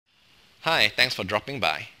Hi, thanks for dropping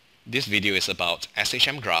by. This video is about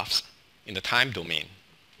SHM graphs in the time domain.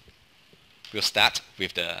 We'll start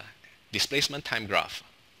with the displacement time graph.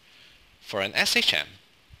 For an SHM,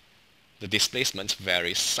 the displacement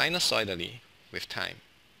varies sinusoidally with time.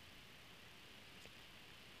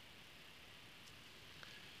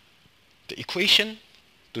 The equation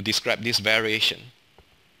to describe this variation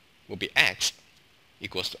will be x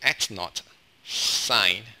equals to x naught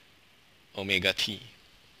sine omega t.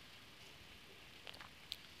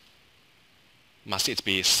 Must it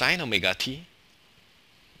be sine omega t?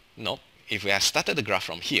 No. If we had started the graph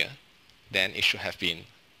from here, then it should have been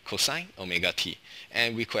cosine omega t.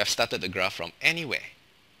 And we could have started the graph from anywhere.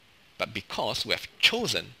 But because we have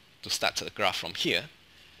chosen to start the graph from here,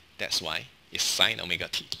 that's why it's sine omega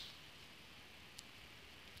t.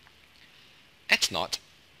 X naught,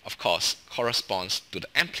 of course, corresponds to the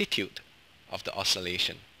amplitude of the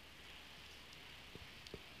oscillation.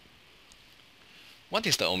 What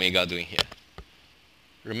is the omega doing here?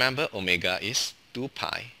 Remember, omega is 2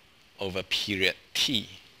 pi over period t.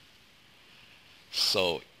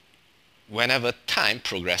 So whenever time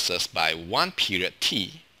progresses by 1 period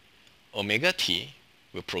t, omega t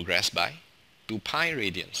will progress by 2 pi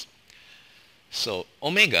radians. So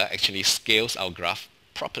omega actually scales our graph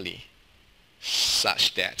properly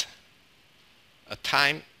such that a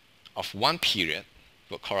time of 1 period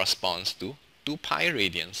will correspond to 2 pi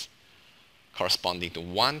radians, corresponding to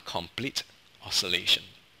 1 complete oscillation.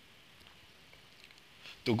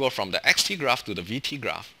 To go from the xt graph to the vt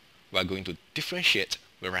graph, we are going to differentiate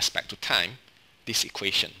with respect to time this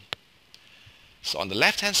equation. So on the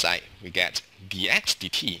left hand side, we get dx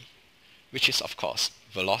dt, which is of course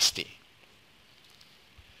velocity.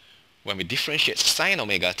 When we differentiate sine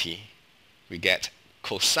omega t, we get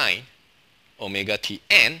cosine omega t,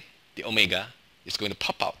 and the omega is going to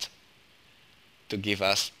pop out to give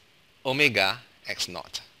us omega x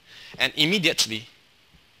naught. And immediately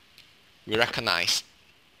we recognize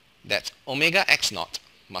that omega x naught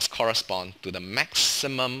must correspond to the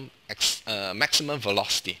maximum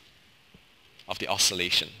velocity of the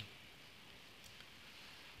oscillation.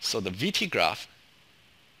 So the vt graph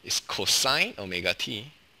is cosine omega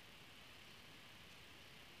t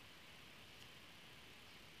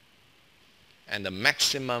and the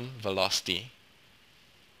maximum velocity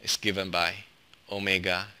is given by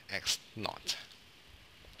omega x naught.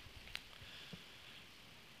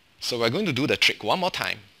 So we're going to do the trick one more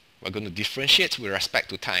time. We're going to differentiate with respect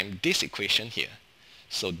to time this equation here.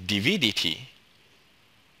 So dv dt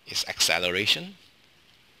is acceleration.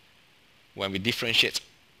 When we differentiate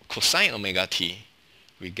cosine omega t,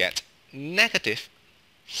 we get negative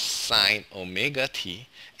sine omega t,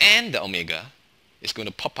 and the omega is going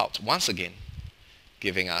to pop out once again,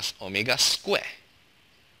 giving us omega square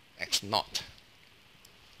x naught.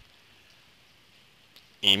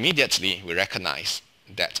 Immediately we recognize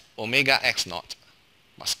that omega x naught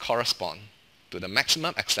must correspond to the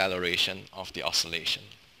maximum acceleration of the oscillation.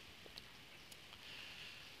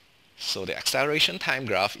 So the acceleration time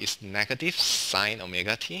graph is negative sine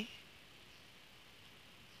omega t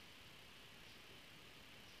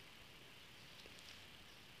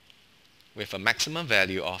with a maximum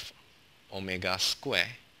value of omega square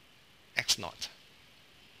x naught.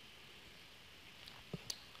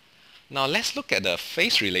 Now let's look at the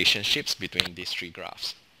phase relationships between these three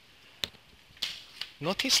graphs.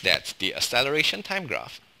 Notice that the acceleration time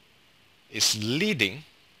graph is leading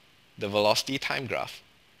the velocity time graph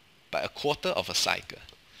by a quarter of a cycle.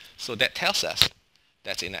 So that tells us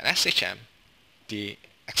that in an SHM, the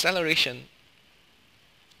acceleration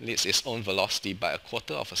leads its own velocity by a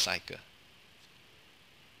quarter of a cycle.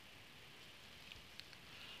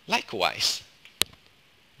 Likewise,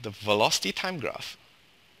 the velocity time graph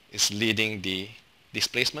is leading the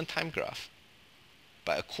displacement time graph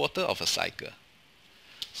by a quarter of a cycle.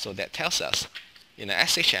 So that tells us in an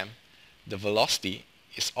SHM, the velocity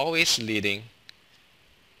is always leading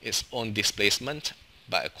its own displacement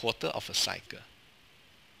by a quarter of a cycle.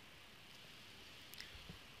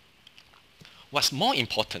 What's more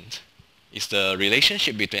important is the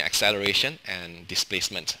relationship between acceleration and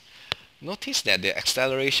displacement. Notice that the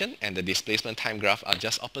acceleration and the displacement time graph are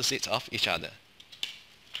just opposites of each other.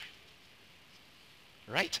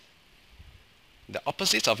 Right? The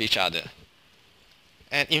opposites of each other.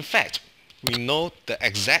 And in fact, we know the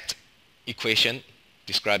exact equation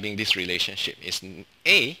describing this relationship is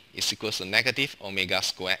A is equal to negative omega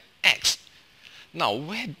square x. Now,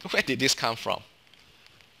 where did this come from?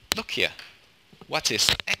 Look here. What is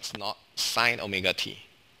x naught sine omega t?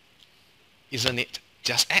 Isn't it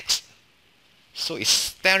just x? So it's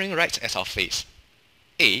staring right at our face.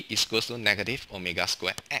 A is equal to negative omega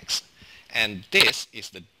square x. And this is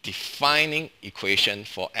the defining equation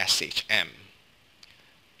for SHM.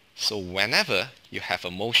 So whenever you have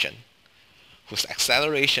a motion whose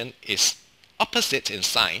acceleration is opposite in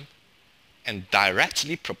sign and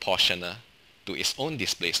directly proportional to its own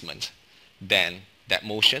displacement, then that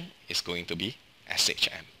motion is going to be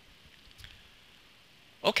SHM.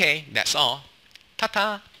 Okay, that's all.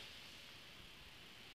 Ta-ta!